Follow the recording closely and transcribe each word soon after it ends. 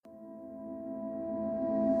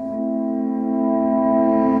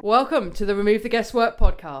Welcome to the Remove the Guesswork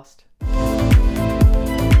podcast.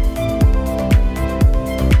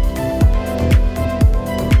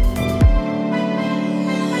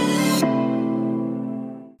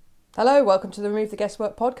 Hello, welcome to the Remove the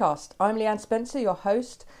Guesswork podcast. I'm Leanne Spencer, your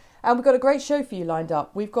host, and we've got a great show for you lined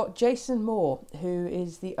up. We've got Jason Moore, who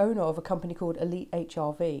is the owner of a company called Elite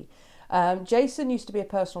HRV. Jason used to be a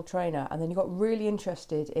personal trainer, and then he got really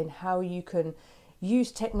interested in how you can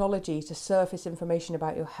use technology to surface information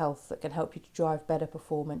about your health that can help you to drive better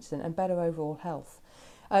performance and better overall health.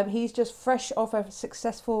 He's just fresh off a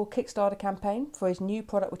successful Kickstarter campaign for his new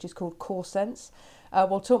product, which is called Core Sense.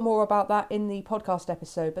 We'll talk more about that in the podcast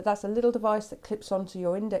episode, but that's a little device that clips onto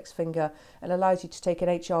your index finger and allows you to take an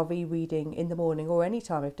HRV reading in the morning or any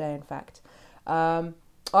time of day, in fact. I've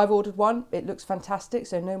ordered one. It looks fantastic,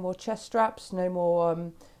 so no more chest straps, no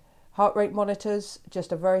more heart rate monitors,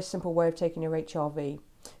 just a very simple way of taking your HRV.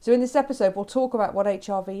 So in this episode, we'll talk about what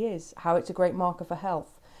HRV is, how it's a great marker for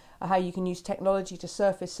health, how you can use technology to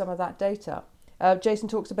surface some of that data. Jason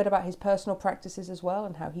talks a bit about his personal practices as well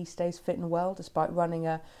and how he stays fit and well despite running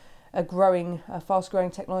a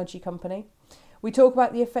fast-growing technology company. We talk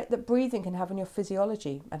about the effect that breathing can have on your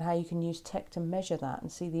physiology and how you can use tech to measure that and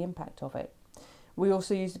see the impact of it. We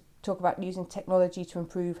also talk about using technology to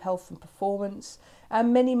improve health and performance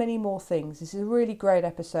and many, many more things. This is a really great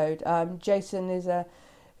episode. Jason is a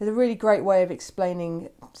really great way of explaining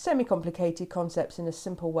semi-complicated concepts in a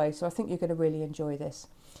simple way, so I think you're going to really enjoy this.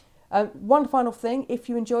 One final thing, if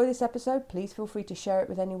you enjoy this episode, please feel free to share it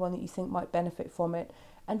with anyone that you think might benefit from it,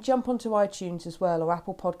 and jump onto iTunes as well, or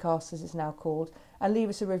Apple Podcasts as it's now called, and leave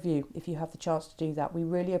us a review if you have the chance to do that. We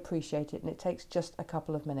really appreciate it, and it takes just a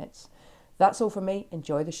couple of minutes. That's all from me.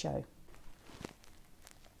 Enjoy the show.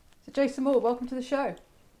 So Jason Moore, welcome to the show.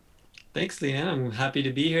 Thanks, Leanne. I'm happy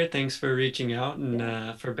to be here. Thanks for reaching out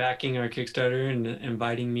and for backing our Kickstarter and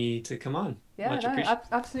inviting me to come on. Yeah,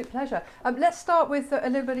 absolute pleasure. Let's start with a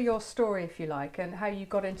little bit of your story, if you like, and how you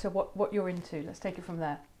got into what you're into. Let's take it from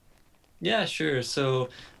there. Yeah, sure. So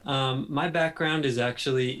my background is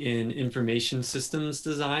actually in information systems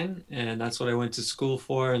design, and that's what I went to school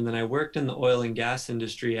for. And then I worked in the oil and gas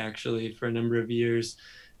industry actually for a number of years,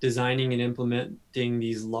 designing and implementing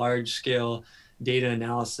these large-scale data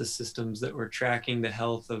analysis systems that were tracking the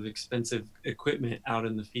health of expensive equipment out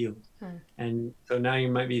in the field. And so now you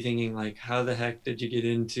might be thinking, like, how the heck did you get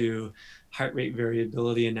into heart rate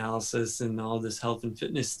variability analysis and all this health and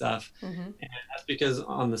fitness stuff? And that's because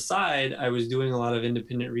on the side, I was doing a lot of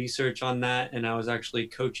independent research on that, and I was actually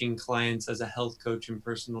coaching clients as a health coach and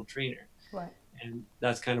personal trainer. Right. And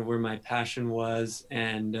that's kind of where my passion was.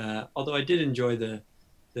 And although I did enjoy the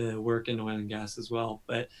work in oil and gas as well,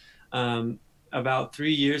 but about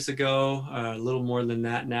 3 years ago, a little more than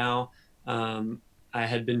that now, I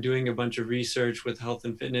had been doing a bunch of research with health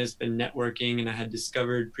and fitness, been networking, and I had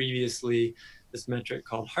discovered previously this metric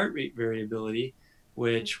called heart rate variability,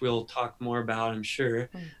 which we'll talk more about, I'm sure.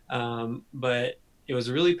 But it was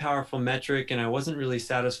a really powerful metric, and I wasn't really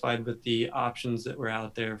satisfied with the options that were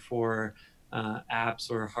out there for apps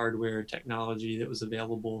or hardware technology that was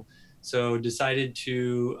available. So decided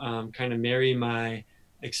to kind of marry my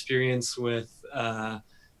experience with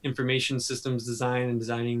information systems design and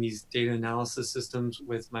designing these data analysis systems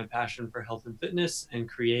with my passion for health and fitness, and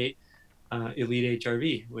create Elite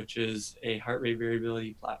HRV, which is a heart rate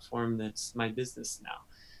variability platform that's my business now.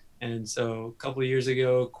 And so a couple of years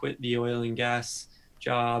ago, quit the oil and gas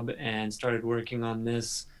job and started working on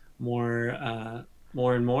this more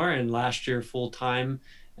and more. And last year full time,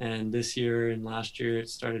 and this year and last year it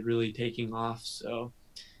started really taking off. So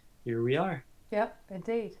here we are. Yeah,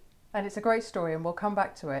 indeed. And it's a great story, and we'll come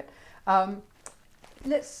back to it.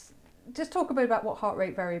 Let's just talk a bit about what heart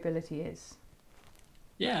rate variability is.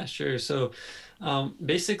 Yeah, sure. So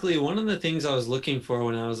basically, one of the things I was looking for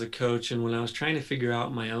when I was a coach and when I was trying to figure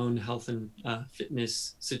out my own health and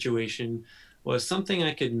fitness situation was something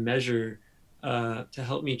I could measure to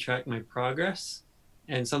help me track my progress,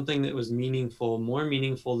 and something that was meaningful, more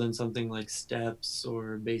meaningful than something like steps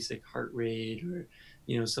or basic heart rate or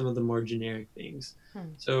some of the more generic things.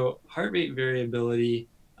 So heart rate variability,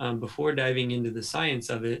 before diving into the science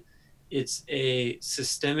of it, it's a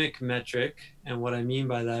systemic metric. And what I mean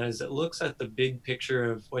by that is it looks at the big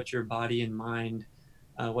picture of what your body and mind,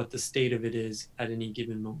 what the state of it is at any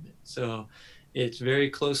given moment. So it's very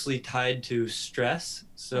closely tied to stress.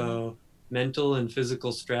 So mental and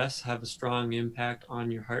physical stress have a strong impact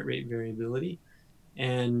on your heart rate variability,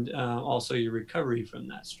 and also your recovery from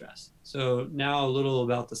that stress. So now a little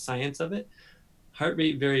about the science of it. Heart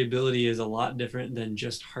rate variability is a lot different than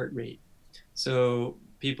just heart rate. So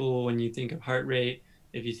people, when you think of heart rate,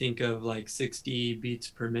 if you think of like 60 beats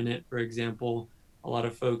per minute, for example, a lot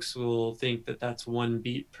of folks will think that that's 1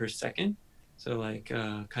 beat per second. So like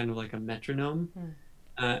kind of like a metronome.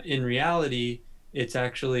 Mm. In reality, it's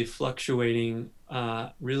actually fluctuating,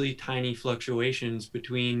 really tiny fluctuations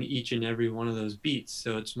between each and every one of those beats.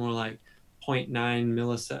 So it's more like zero point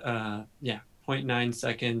 0.9 yeah, zero point 0.9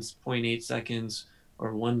 seconds, zero point 0.8 seconds,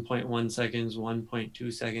 or 1.1 seconds,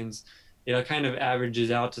 1.2 seconds. It kind of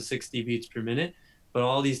averages out to 60 beats per minute, but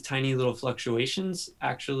all these tiny little fluctuations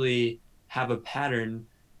actually have a pattern,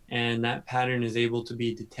 and that pattern is able to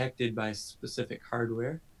be detected by specific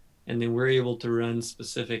hardware, and then we're able to run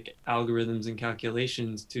specific algorithms and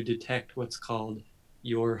calculations to detect what's called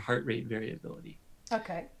your heart rate variability.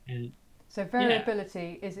 Okay. And So yeah.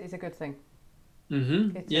 variability is a good thing.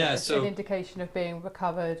 Mm-hmm. It's an indication of being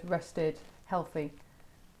recovered, rested, healthy.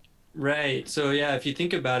 Right. So yeah, if you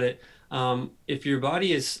think about it, if your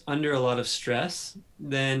body is under a lot of stress,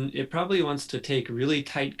 then it probably wants to take really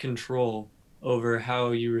tight control over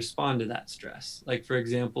how you respond to that stress. Like for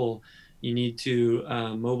example, you need to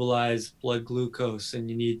mobilize blood glucose, and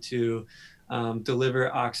you need to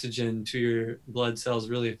deliver oxygen to your blood cells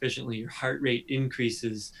really efficiently. Your heart rate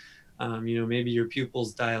increases. Maybe your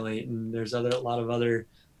pupils dilate, and there's a lot of other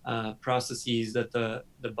processes that the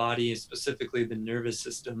body, specifically the nervous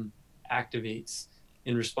system, activates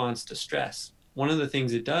in response to stress. One of the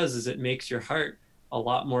things it does is it makes your heart a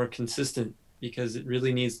lot more consistent, because it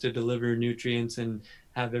really needs to deliver nutrients and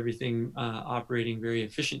have everything operating very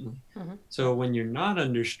efficiently. Mm-hmm. So when you're not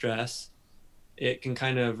under stress, it can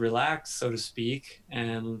kind of relax, so to speak.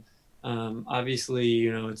 And obviously,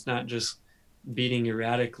 it's not just beating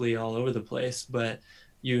erratically all over the place, but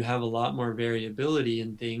you have a lot more variability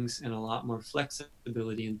in things and a lot more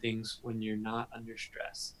flexibility in things when you're not under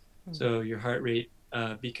stress. So your heart rate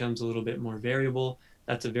becomes a little bit more variable.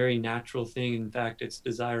 That's a very natural thing. In fact, it's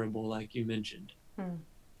desirable, like you mentioned,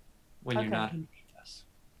 when you're not under stress.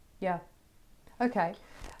 Yeah. Okay.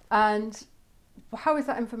 And how is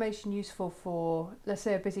that information useful for, let's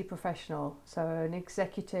say, a busy professional? So an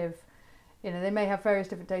executive, they may have various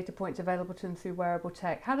different data points available to them through wearable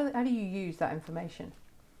tech. How do you use that information?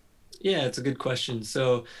 Yeah, it's a good question.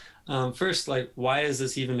 So first, like, why is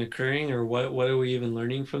this even occurring, or what are we even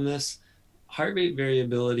learning from this? Heart rate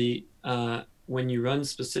variability, when you run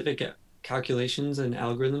specific calculations and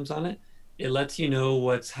algorithms on it, it lets you know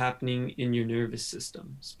what's happening in your nervous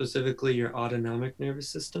system, specifically your autonomic nervous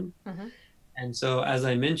system. Mm-hmm. And so, as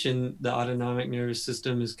I mentioned, the autonomic nervous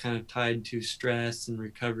system is kind of tied to stress and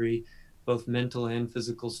recovery, both mental and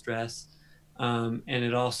physical stress. And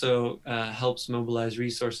it also helps mobilize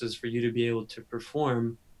resources for you to be able to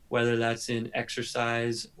perform, whether that's in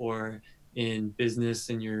exercise or in business,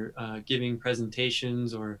 and you're giving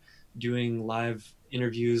presentations or doing live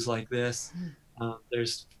interviews like this.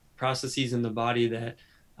 There's processes in the body that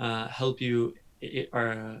help you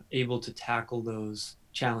are able to tackle those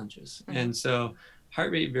challenges. Mm-hmm. And so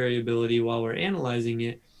heart rate variability, while we're analyzing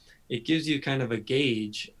it, it gives you kind of a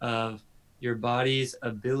gauge of your body's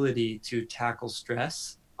ability to tackle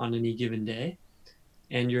stress on any given day,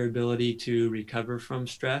 and your ability to recover from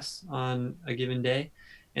stress on a given day.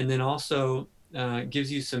 And then also gives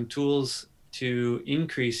you some tools to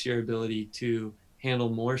increase your ability to handle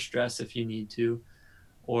more stress if you need to,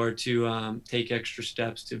 or to take extra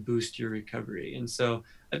steps to boost your recovery. And so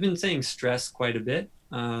I've been saying stress quite a bit.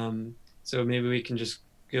 So maybe we can just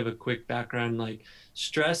give a quick background. Like,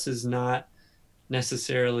 stress is not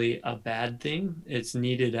necessarily a bad thing. It's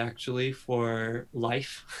needed actually for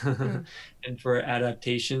life and for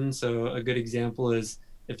adaptation. So a good example is,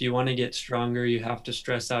 if you want to get stronger, you have to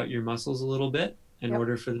stress out your muscles a little bit in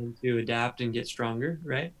order for them to adapt and get stronger,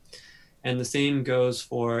 right? And the same goes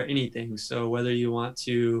for anything. So whether you want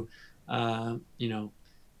to,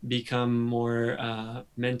 become more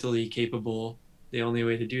mentally capable, the only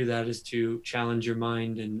way to do that is to challenge your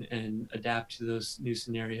mind and adapt to those new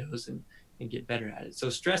scenarios and get better at it. So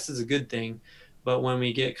stress is a good thing, but when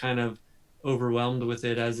we get kind of overwhelmed with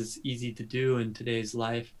it, as it's easy to do in today's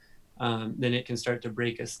life, then it can start to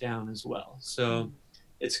break us down as well. So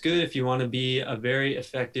it's good if you want to be a very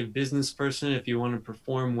effective business person, if you want to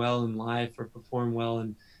perform well in life or perform well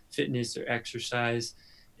in fitness or exercise.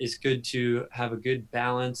 It's good to have a good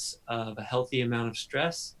balance of a healthy amount of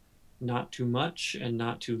stress, not too much and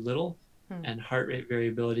not too little. And heart rate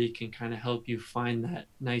variability can kind of help you find that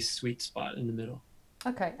nice sweet spot in the middle.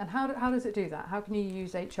 Okay, and how does it do that? How can you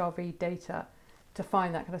use HRV data to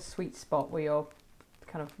find that kind of sweet spot where you're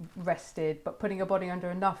kind of rested, but putting your body under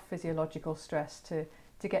enough physiological stress to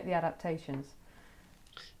get the adaptations?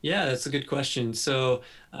 Yeah, that's a good question. So,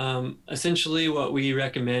 essentially, what we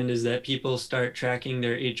recommend is that people start tracking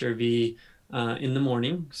their HRV in the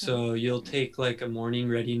morning. Mm-hmm. So, you'll take like a morning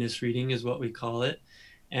readiness reading, is what we call it.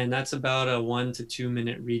 And that's about a 1 to 2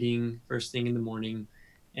 minute reading first thing in the morning.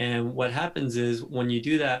 And what happens is when you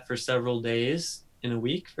do that for several days in a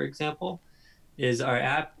week, for example, is our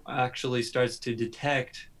app actually starts to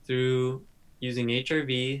detect through using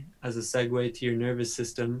HRV as a segue to your nervous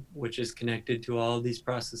system, which is connected to all of these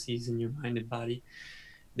processes in your mind and body.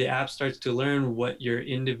 The app starts to learn what your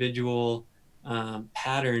individual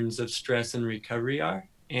patterns of stress and recovery are,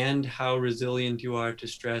 and how resilient you are to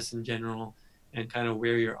stress in general, and kind of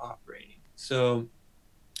where you're operating. So,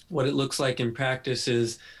 what it looks like in practice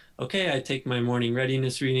is okay, I take my morning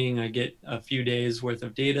readiness reading, I get a few days worth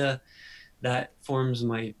of data that forms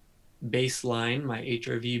my baseline, my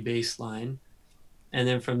HRV baseline. And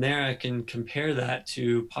then from there, I can compare that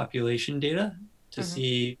to population data to Mm-hmm.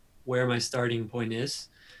 see where my starting point is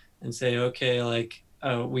and say, okay, like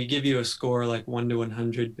we give you a score like 1 to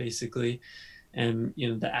 100 basically. And,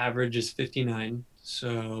 the average is 59.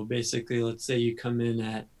 So basically, let's say you come in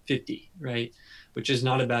at 50, right? Which is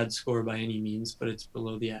not a bad score by any means, but it's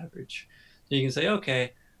below the average. So you can say,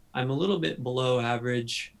 okay, I'm a little bit below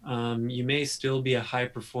average. You may still be a high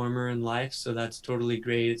performer in life, so that's totally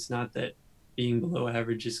great. It's not that being below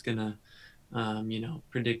average is gonna,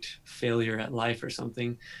 predict failure at life or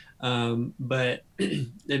something. But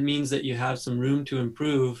it means that you have some room to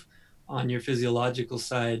improve on your physiological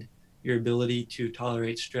side, your ability to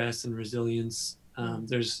tolerate stress and resilience. Mm.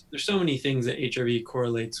 There's so many things that HRV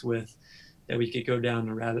correlates with that we could go down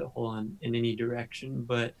a rabbit hole on in any direction.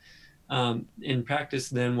 But in practice,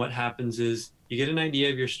 then what happens is you get an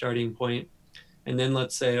idea of your starting point, and then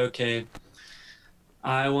let's say, okay,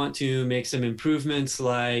 I want to make some improvements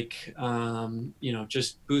like,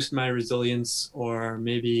 just boost my resilience, or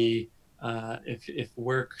maybe if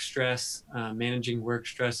work stress, managing work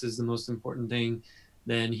stress is the most important thing,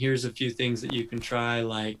 then here's a few things that you can try,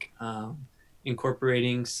 like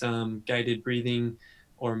incorporating some guided breathing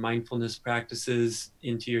or mindfulness practices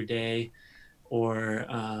into your day, or,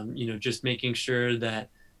 just making sure that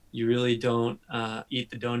you really don't eat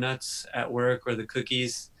the donuts at work or the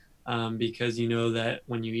cookies, because you know that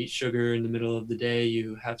when you eat sugar in the middle of the day,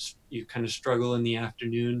 you kind of struggle in the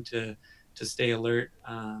afternoon to stay alert,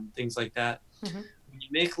 things like that. Mm-hmm. When you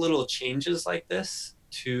make little changes like this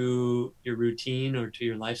to your routine or to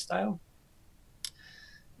your lifestyle,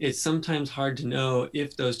 it's sometimes hard to know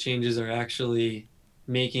if those changes are actually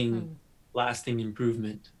making Mm. lasting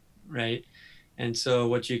improvement, right? And so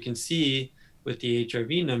what you can see with the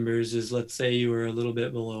HRV numbers is, let's say you were a little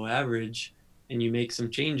bit below average and you make some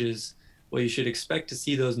changes, well, you should expect to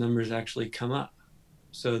see those numbers actually come up.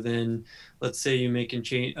 So then let's say you make a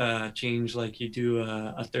change, like you do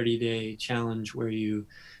a 30-day challenge where you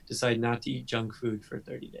decide not to eat junk food for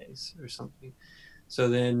 30 days or something. So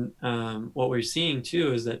then what we're seeing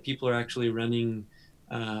too is that people are actually running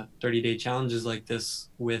 30-day challenges like this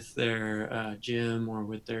with their gym or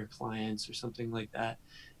with their clients or something like that.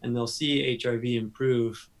 And they'll see HRV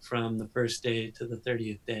improve from the first day to the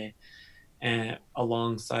 30th day, and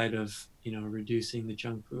alongside of, reducing the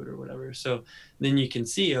junk food or whatever. So then you can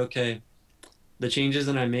see, okay, the changes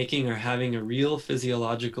that I'm making are having a real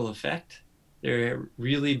physiological effect. They're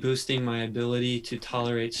really boosting my ability to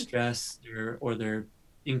tolerate stress, or they're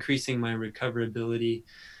increasing my recoverability.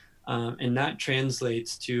 And that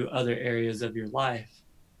translates to other areas of your life,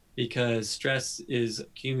 because stress is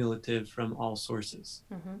cumulative from all sources.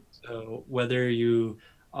 Mm-hmm. So whether you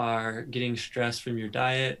are getting stress from your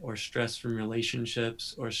diet, or stress from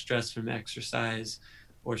relationships, or stress from exercise,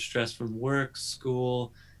 or stress from work,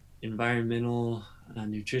 school, environmental,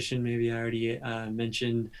 nutrition, maybe I already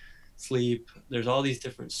mentioned, sleep, there's all these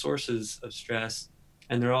different sources of stress,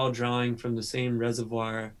 and they're all drawing from the same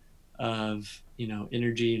reservoir of,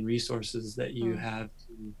 energy and resources that you Mm. have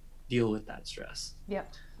to deal with that stress.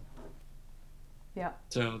 Yep. Yeah.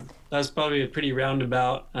 So that's probably a pretty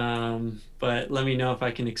roundabout, but let me know if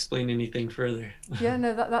I can explain anything further. Yeah,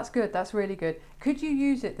 no, that's good. That's really good. Could you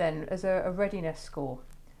use it then as a readiness score?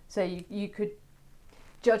 So you could,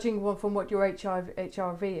 judging one from what your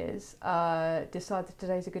HRV is, decide that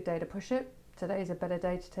today's a good day to push it. Today's a better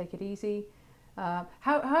day to take it easy.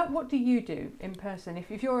 What do you do in person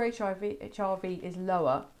if your HRV is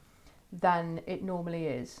lower than it normally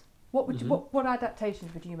is? Mhm. What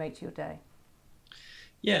adaptations would you make to your day?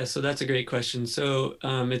 Yeah, so that's a great question. So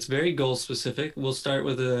it's very goal specific. We'll start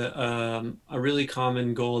with a really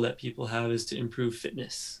common goal that people have is to improve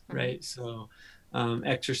fitness, Mm-hmm. right? So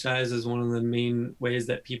exercise is one of the main ways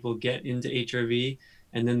that people get into HRV.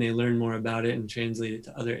 and then they learn more about it and translate it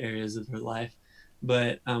to other areas of their life.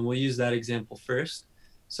 But we'll use that example first.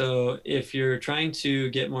 So if you're trying to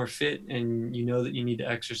get more fit and you know that you need to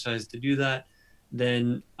exercise to do that,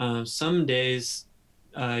 then some days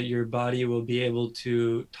your body will be able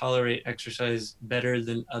to tolerate exercise better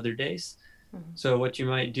than other days. Mm-hmm. So what you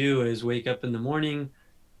might do is wake up in the morning,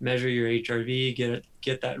 measure your HRV,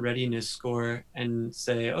 get that readiness score, and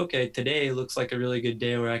say, okay, today looks like a really good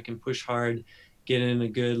day where I can push hard, get in a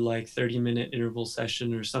good like 30-minute interval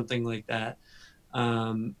session or something like that.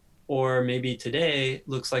 Or maybe today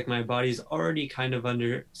looks like my body's already kind of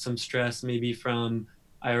under some stress, maybe from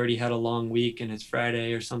I already had a long week and it's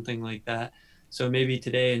Friday or something like that. So maybe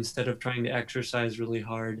today, instead of trying to exercise really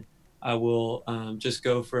hard, I will just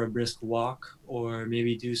go for a brisk walk or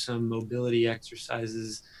maybe do some mobility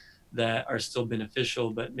exercises that are still beneficial,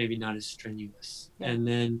 but maybe not as strenuous. Yeah. And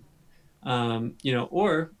then,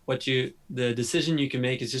 or the decision you can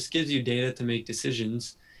make is just gives you data to make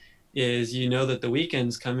decisions is you know that the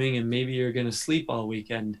weekend's coming and maybe you're going to sleep all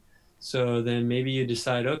weekend. So then maybe you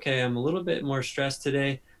decide, okay, I'm a little bit more stressed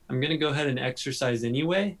today. I'm going to go ahead and exercise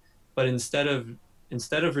anyway, but instead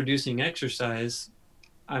of reducing exercise,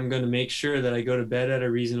 I'm going to make sure that I go to bed at a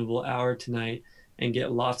reasonable hour tonight and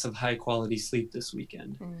get lots of high quality sleep this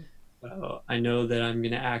weekend. So I know that I'm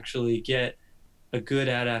going to actually get a good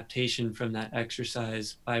adaptation from that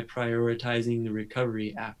exercise by prioritizing the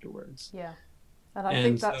recovery afterwards. Yeah. And I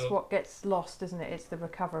think that's what gets lost, isn't it? It's the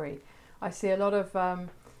recovery. I see a lot of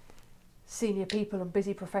senior people and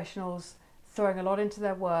busy professionals throwing a lot into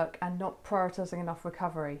their work and not prioritising enough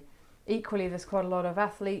recovery. Equally, there's quite a lot of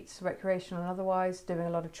athletes, recreational and otherwise, doing a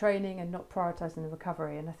lot of training and not prioritising the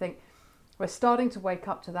recovery. And I think we're starting to wake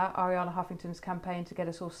up to that. Arianna Huffington's campaign to get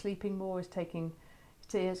us all sleeping more is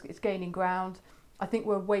it's gaining ground. I think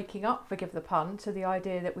we're waking up, forgive the pun, to the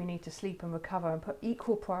idea that we need to sleep and recover and put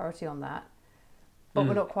equal priority on that. But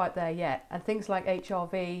we're not quite there yet. And things like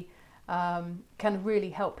HRV can really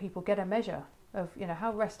help people get a measure of,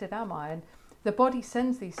 how rested am I? And the body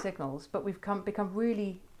sends these signals, but we've become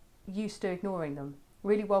really used to ignoring them,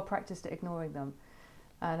 really well practiced at ignoring them.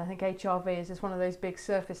 And I think HRV is just one of those big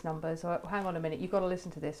surface numbers. So hang on a minute, you've got to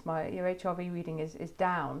listen to this. Your HRV reading is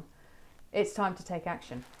down. It's time to take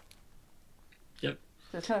action. Yep.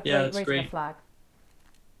 So it's kind of raising a flag.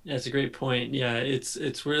 Yeah, it's a great point. Yeah,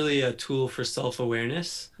 it's really a tool for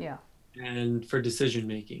self-awareness. Yeah. And for decision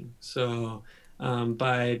making. So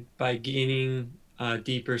by gaining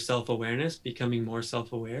deeper self-awareness, becoming more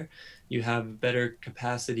self-aware, you have better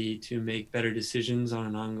capacity to make better decisions on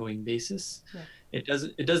an ongoing basis. Yeah.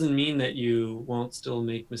 It doesn't mean that you won't still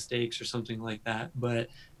make mistakes or something like that, but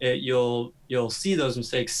you'll see those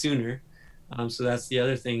mistakes sooner. So that's the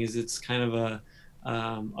other thing, is it's kind of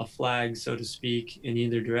a flag, so to speak, in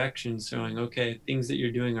either direction, showing, okay, things that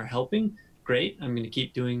you're doing are helping, great, I'm going to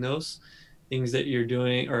keep doing those. Things that you're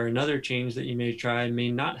doing or another change that you may try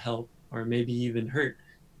may not help or maybe even hurt,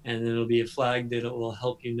 and it'll be a flag that it will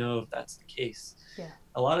help you know if that's the case. Yeah.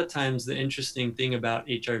 A lot of times the interesting thing about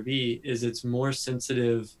HRV is it's more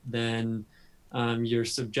sensitive than your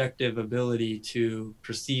subjective ability to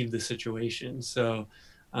perceive the situation. So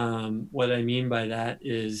what I mean by that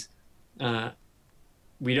is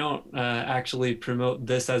we don't actually promote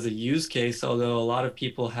this as a use case, although a lot of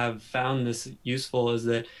people have found this useful, is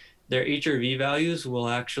that their HRV values will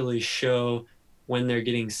actually show when they're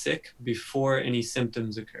getting sick before any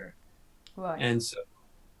symptoms occur. Right. And so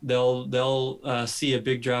they'll see a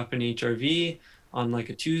big drop in HRV on like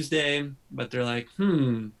a Tuesday, but they're like,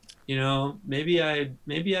 maybe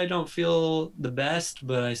I don't feel the best,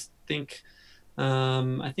 but I think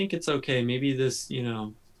it's okay. Maybe this,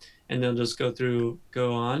 and they'll just go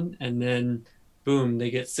on, and then boom, they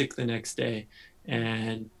get sick the next day,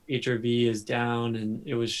 and HRV is down, and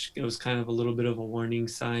it was kind of a little bit of a warning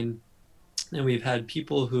sign. And we've had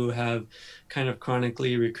people who have kind of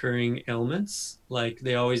chronically recurring ailments, like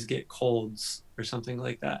they always get colds or something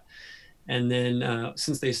like that. And then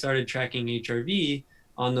since they started tracking HRV,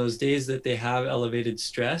 on those days that they have elevated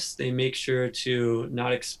stress, they make sure to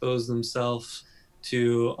not expose themselves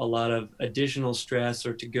to a lot of additional stress,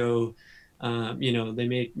 or to go,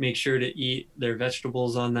 they make sure to eat their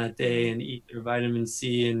vegetables on that day and eat their vitamin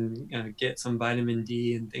C and get some vitamin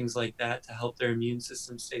D and things like that to help their immune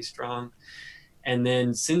system stay strong. And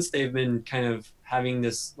then since they've been kind of having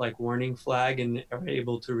this like warning flag and are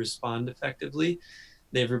able to respond effectively,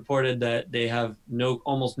 they've reported that they have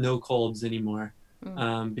almost no colds anymore,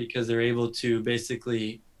 because they're able to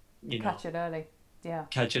basically, catch it early. Yeah.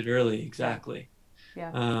 Catch it early. Exactly.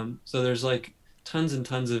 Yeah. So there's like tons and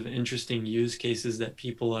tons of interesting use cases that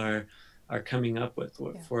people are coming up with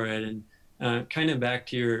for it. And kind of back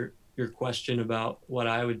to your question about what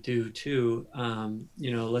I would do too.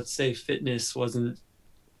 Let's say fitness wasn't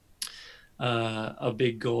a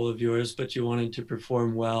big goal of yours, but you wanted to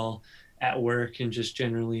perform well at work and just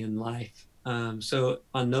generally in life. So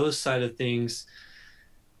on those side of things,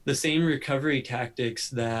 the same recovery tactics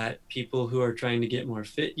that people who are trying to get more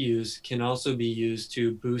fit use can also be used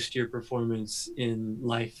to boost your performance in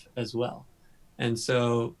life as well. And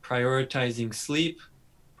so prioritizing sleep,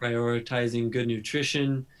 prioritizing good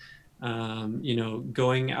nutrition,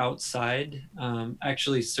 going outside,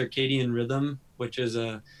 actually circadian rhythm, which is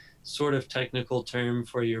a sort of technical term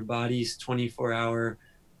for your body's 24-hour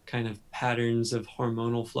kind of patterns of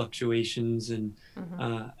hormonal fluctuations and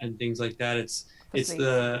things like that. It's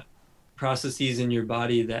the processes in your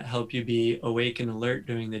body that help you be awake and alert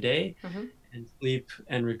during the day and sleep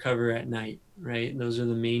and recover at night, right? Those are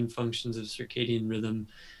the main functions of circadian rhythm,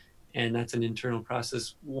 and that's an internal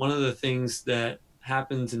process. One of the things that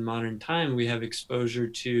happens in modern time, we have exposure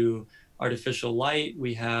to artificial light,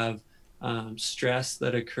 we have stress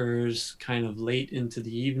that occurs kind of late into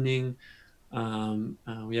the evening.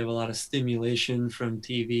 We have a lot of stimulation from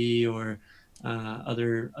TV or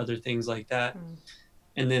other things like that.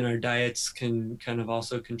 And then our diets can kind of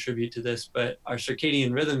also contribute to this, but our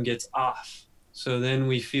circadian rhythm gets off. So then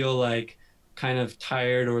we feel like kind of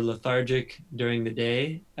tired or lethargic during the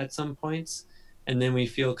day at some points. And then we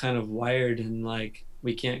feel kind of wired and like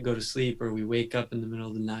we can't go to sleep, or we wake up in the middle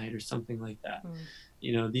of the night or something like that.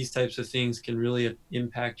 These types of things can really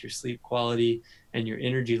impact your sleep quality and your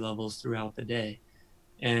energy levels throughout the day.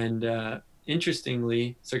 And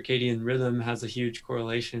interestingly, circadian rhythm has a huge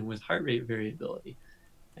correlation with heart rate variability.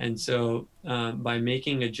 And so by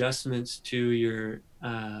making adjustments to your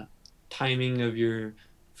timing of your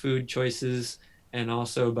food choices, and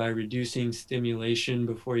also by reducing stimulation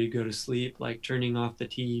before you go to sleep, like turning off the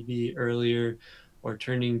TV earlier or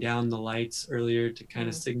turning down the lights earlier to kind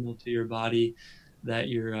of signal to your body that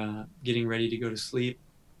you're getting ready to go to sleep.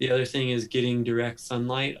 The other thing is getting direct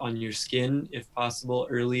sunlight on your skin, if possible,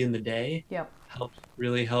 early in the day.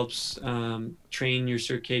 Really helps train your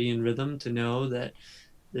circadian rhythm to know that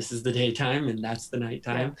this is the daytime and that's the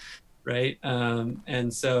nighttime, right?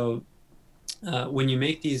 And so when you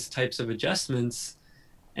make these types of adjustments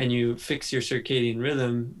and you fix your circadian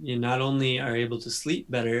rhythm, you not only are able to sleep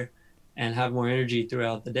better and have more energy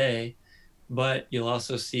throughout the day, but you'll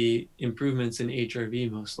also see improvements in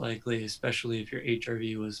HRV most likely, especially if your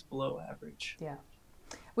HRV was below average. Yeah.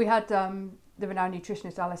 We had the renowned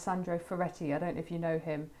nutritionist Alessandro Ferretti. I don't know if you know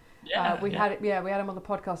him. We had him on the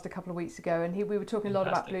podcast a couple of weeks ago, and we were talking a lot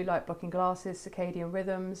about blue light blocking glasses, circadian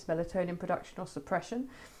rhythms, melatonin production or suppression.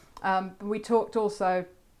 We talked also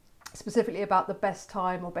specifically about the best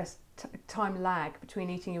time or best time lag between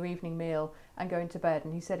eating your evening meal and going to bed,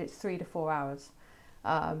 and he said it's 3 to 4 hours,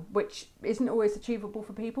 which isn't always achievable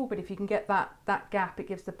for people, but if you can get that gap, it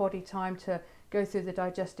gives the body time to go through the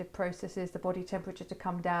digestive processes, the body temperature to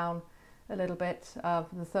come down a little bit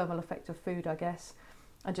from the thermal effect of food, I guess,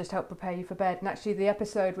 and just help prepare you for bed. And actually the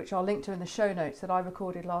episode, which I'll link to in the show notes, that I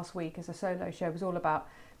recorded last week as a solo show, was all about,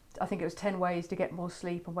 I think it was 10 ways to get more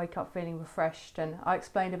sleep and wake up feeling refreshed, and I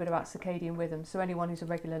explained a bit about circadian rhythm, so anyone who's a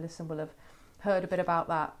regular listener will have heard a bit about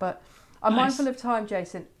that. But I'm mindful of time,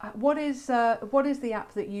 Jason. What is the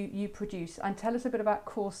app that you produce? And tell us a bit about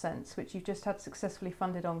CoreSense, which you've just had successfully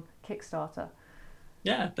funded on Kickstarter.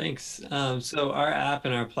 Yeah, thanks. So our app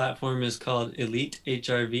and our platform is called Elite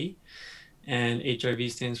HRV, and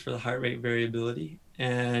HRV stands for the heart rate variability.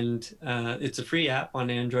 And it's a free app on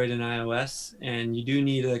Android and iOS, and you do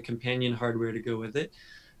need a companion hardware to go with it.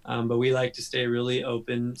 But we like to stay really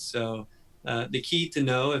open. So the key to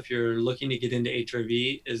know if you're looking to get into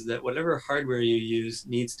HRV is that whatever hardware you use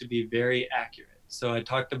needs to be very accurate. So I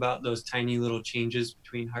talked about those tiny little changes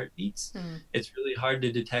between heartbeats. It's really hard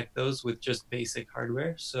to detect those with just basic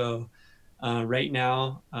hardware. So right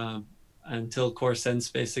now, until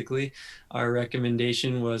CoreSense, basically, our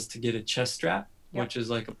recommendation was to get a chest strap, which is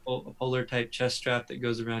like a polar type chest strap that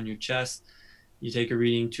goes around your chest. You take a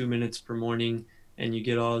reading 2 minutes per morning, and you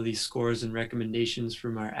get all of these scores and recommendations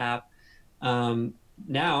from our app.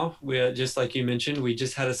 Now, just like you mentioned, we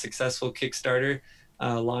just had a successful Kickstarter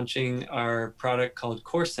launching our product called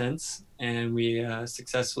CoreSense, and we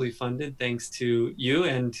successfully funded thanks to you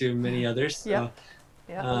and to many others. So,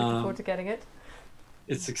 looking forward to getting it.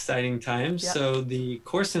 It's exciting times. So the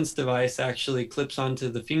CoreSense device actually clips onto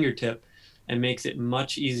the fingertip and makes it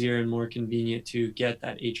much easier and more convenient to get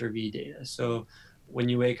that HRV data. So when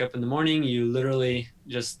you wake up in the morning, you literally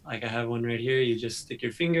just, like I have one right here, you just stick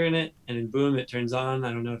your finger in it and then boom, it turns on.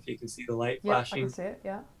 I don't know if you can see the light flashing. I can see it,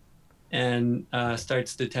 and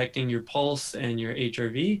starts detecting your pulse and your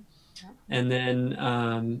HRV. Yeah. And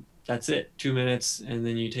then that's it, 2 minutes, and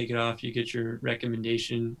then you take it off, you get your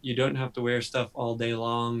recommendation. You don't have to wear stuff all day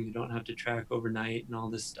long. You don't have to track overnight and all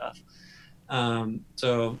this stuff.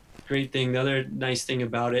 So great thing. The other nice thing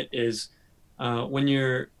about it is when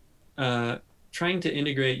you're trying to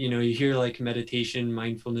integrate, you hear like meditation,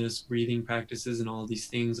 mindfulness, breathing practices, and all these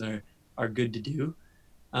things are good to do.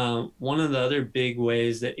 One of the other big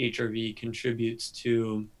ways that HRV contributes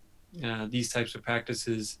to these types of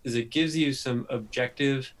practices is it gives you some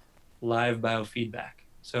objective live biofeedback.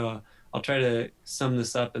 So I'll try to sum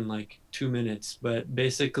this up in like 2 minutes, but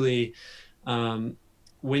basically, um,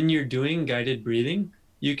 when you're doing guided breathing,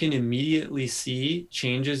 you can immediately see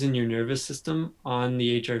changes in your nervous system on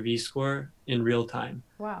the HRV score in real time.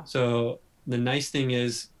 Wow. So the nice thing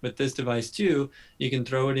is with this device too, you can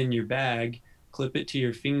throw it in your bag, clip it to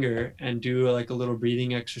your finger, and do like a little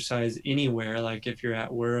breathing exercise anywhere, like if you're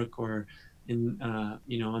at work or in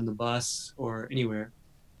on the bus or anywhere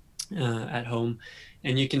at home,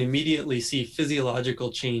 and you can immediately see physiological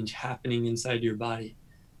change happening inside your body.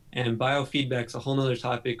 And biofeedback's a whole nother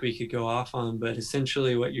topic we could go off on, but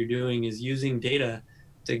essentially what you're doing is using data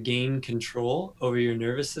to gain control over your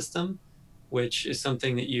nervous system, which is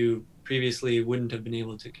something that you previously wouldn't have been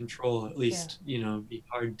able to control, at least, be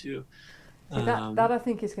hard to. See, that I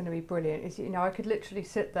think is going to be brilliant. Is I could literally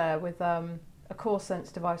sit there with a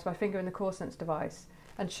CoreSense device, my finger in the CoreSense device,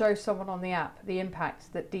 and show someone on the app the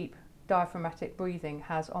impact that deep diaphragmatic breathing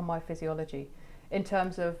has on my physiology, in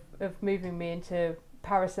terms of moving me into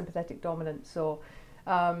parasympathetic dominance or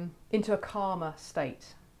into a calmer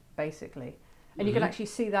state, basically. And you can actually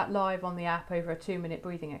see that live on the app over a 2-minute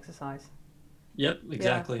breathing exercise. Yep,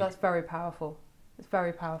 exactly. Yeah, that's very powerful. It's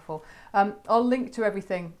very powerful. I'll link to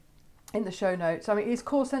everything in the show notes. I mean, is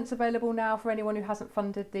CoreSense available now for anyone who hasn't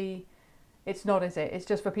funded the... It's not, is it? It's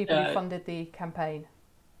just for people who funded the campaign.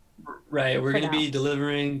 Right. We're going to be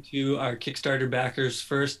delivering to our Kickstarter backers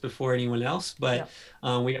first before anyone else, but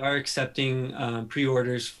we are accepting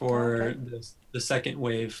pre-orders for the second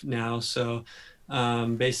wave now. So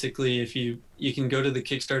basically, if you can go to the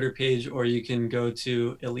Kickstarter page, or you can go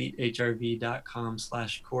to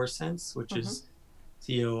elitehrv.com/CoreSense, which is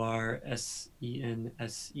CoreSense.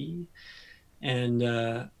 And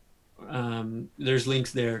there's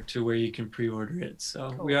links there to where you can pre-order it.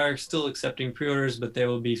 So we are still accepting pre-orders, but they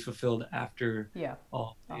will be fulfilled after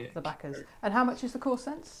all the backers. And how much is the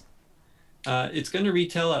CoreSense? It's going to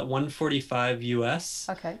retail at $145 US.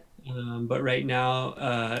 Okay. But right now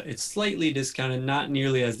it's slightly discounted, not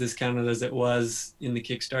nearly as discounted as it was in the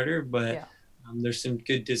Kickstarter, but there's some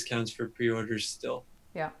good discounts for pre-orders still.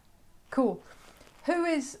 Yeah. Cool. Who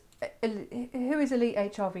is Elite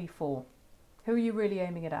HRV for? Who are you really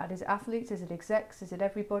aiming it at? Is it athletes? Is it execs? Is it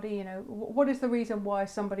everybody? What is the reason why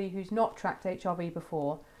somebody who's not tracked HRV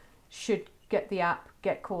before should get the app,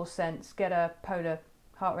 get CoreSense, get a Polar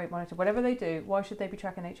heart rate monitor, whatever they do? Why should they be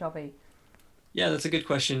tracking HRV? Yeah, that's a good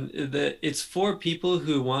question. It's for people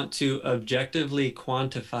who want to objectively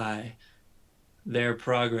quantify their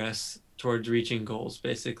progress towards reaching goals,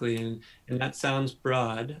 basically. And that sounds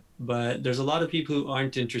broad, but there's a lot of people who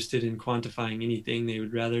aren't interested in quantifying anything. They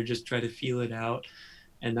would rather just try to feel it out,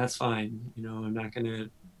 and that's fine. I'm not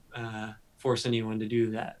going to force anyone to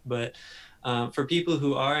do that. But for people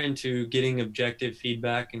who are into getting objective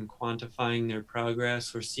feedback and quantifying their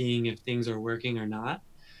progress, or seeing if things are working or not,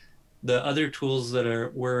 the other tools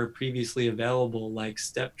that were previously available, like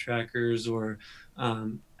step trackers or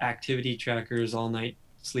activity trackers, all night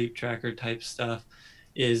sleep tracker type stuff,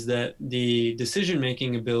 is that the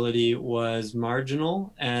decision-making ability was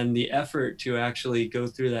marginal and the effort to actually go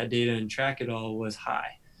through that data and track it all was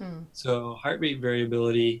high. So heart rate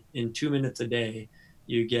variability in 2 minutes a day,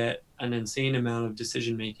 you get an insane amount of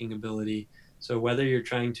decision-making ability. So whether you're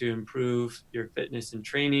trying to improve your fitness and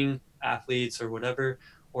training, athletes or whatever,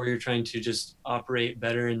 or you're trying to just operate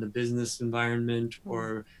better in the business environment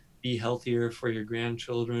or be healthier for your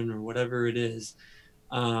grandchildren or whatever it is,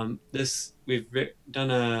 we've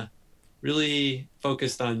done a really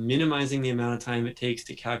focused on minimizing the amount of time it takes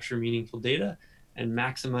to capture meaningful data and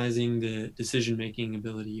maximizing the decision-making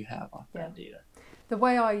ability you have off that data. The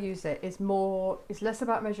way I use it is less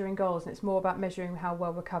about measuring goals, and it's more about measuring how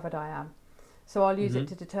well recovered I am. So I'll use it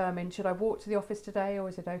to determine, should I walk to the office today, or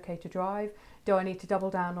is it okay to drive? Do I need to double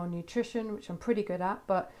down on nutrition, which I'm pretty good at,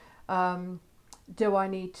 but do I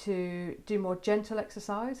need to do more gentle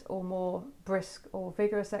exercise or more brisk or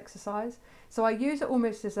vigorous exercise? So I use it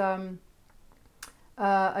almost as a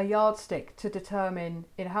yardstick to determine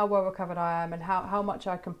how well recovered I am and how much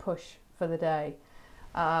I can push for the day.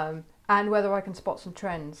 And and whether I can spot some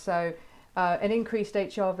trends. So an increased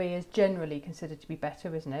HRV is generally considered to be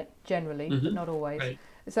better, isn't it? Generally, but not always. Right.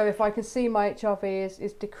 So if I can see my HRV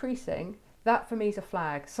is decreasing, that for me is a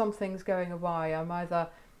flag. Something's going awry. I'm either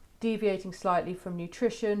deviating slightly from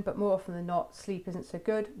nutrition, but more often than not, sleep isn't so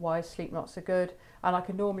good. Why is sleep not so good? And I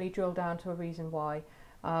can normally drill down to a reason why.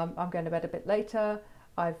 I'm going to bed a bit later.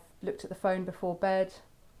 I've looked at the phone before bed.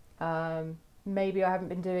 Maybe I haven't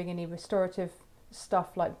been doing any restorative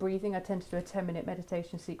stuff like breathing. I tend to do a 10-minute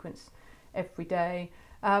meditation sequence every day.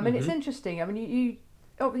 And it's interesting. I mean, you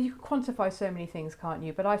can quantify so many things, can't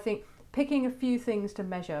you? But I think picking a few things to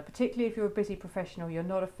measure, particularly if you're a busy professional, you're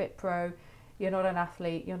not a fit pro, you're not an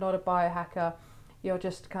athlete, you're not a biohacker, you're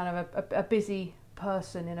just kind of a busy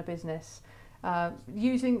person in a business.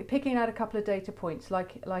 Picking out a couple of data points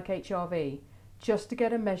like HRV, just to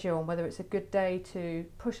get a measure on whether it's a good day to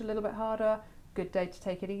push a little bit harder, good day to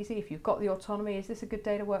take it easy. If you've got the autonomy, is this a good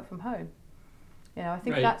day to work from home? You know, I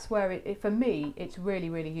think that's where it for me, it's really,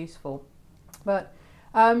 really useful. But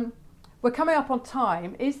we're coming up on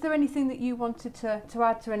time. Is there anything that you wanted to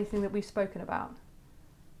add to anything that we've spoken about?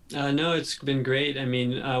 No, it's been great. I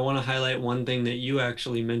mean, I want to highlight one thing that you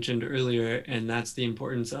actually mentioned earlier, and that's the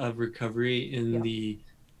importance of recovery in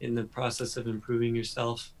the process of improving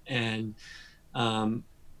yourself. And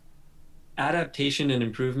adaptation and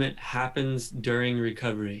improvement happens during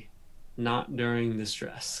recovery, not during the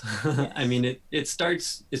stress. Yes. I mean, it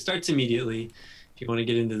starts immediately if you want to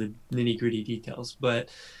get into the nitty-gritty details. But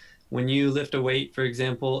when you lift a weight, for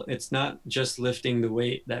example, it's not just lifting the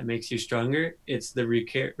weight that makes you stronger. It's the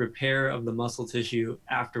repair of the muscle tissue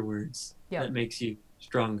afterwards that makes you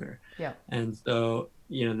stronger. Yeah. And so,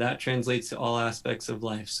 that translates to all aspects of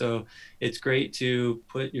life. So it's great to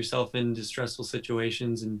put yourself into stressful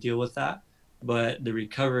situations and deal with that. But the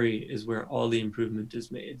recovery is where all the improvement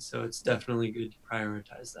is made. So it's definitely good to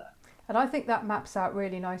prioritize that. And I think that maps out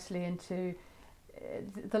really nicely into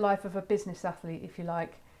the life of a business athlete, if you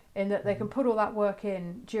like, in that they can put all that work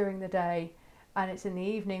in during the day, and it's in the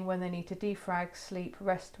evening when they need to defrag, sleep,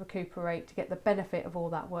 rest, recuperate to get the benefit of all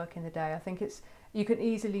that work in the day. I think you can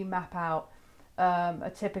easily map out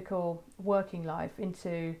a typical working life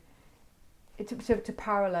to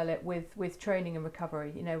parallel it with training and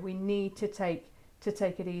recovery. We need to take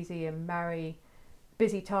it easy and marry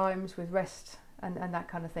busy times with rest and that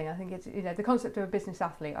kind of thing. I think it's the concept of a business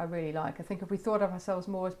athlete I really like. I think if we thought of ourselves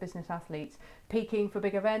more as business athletes, peaking for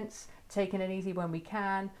big events, taking it easy when we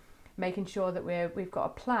can, making sure that we've got a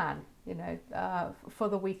plan, for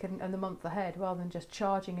the week and the month ahead, rather than just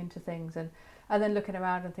charging into things and then looking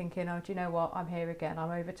around and thinking, oh, do you know what? I'm here again. I'm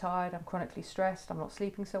overtired. I'm chronically stressed. I'm not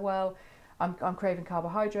sleeping so well. I'm craving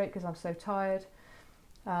carbohydrate because I'm so tired.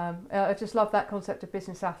 I just love that concept of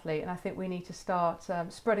business athlete, and I think we need to start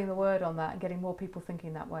spreading the word on that and getting more people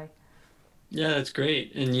thinking that way. Yeah, that's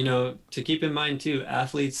great. And, to keep in mind too,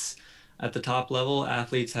 athletes at the top level,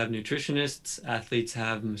 athletes have nutritionists, athletes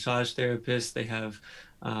have massage therapists, they have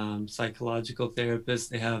psychological therapists,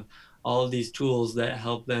 they have all of these tools that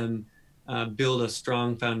help them build a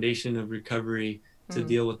strong foundation of recovery to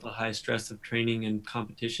deal with the high stress of training and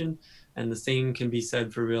competition. And the same can be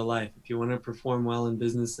said for real life. If you want to perform well in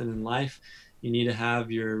business and in life, you need to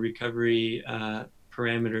have your recovery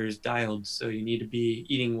parameters dialed. So you need to be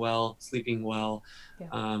eating well, sleeping well,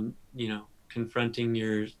 confronting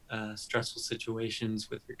your stressful situations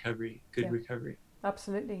with recovery, recovery.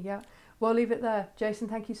 Absolutely, yeah. Well, I'll leave it there. Jason,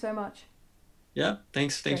 thank you so much. Yeah,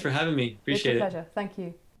 thanks for having me. Appreciate it. It's a pleasure. Thank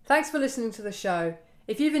you. Thanks for listening to the show.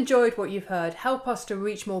 If you've enjoyed what you've heard, help us to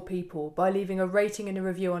reach more people by leaving a rating and a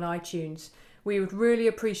review on iTunes. We would really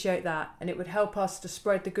appreciate that, and it would help us to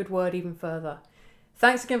spread the good word even further.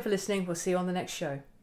 Thanks again for listening. We'll see you on the next show.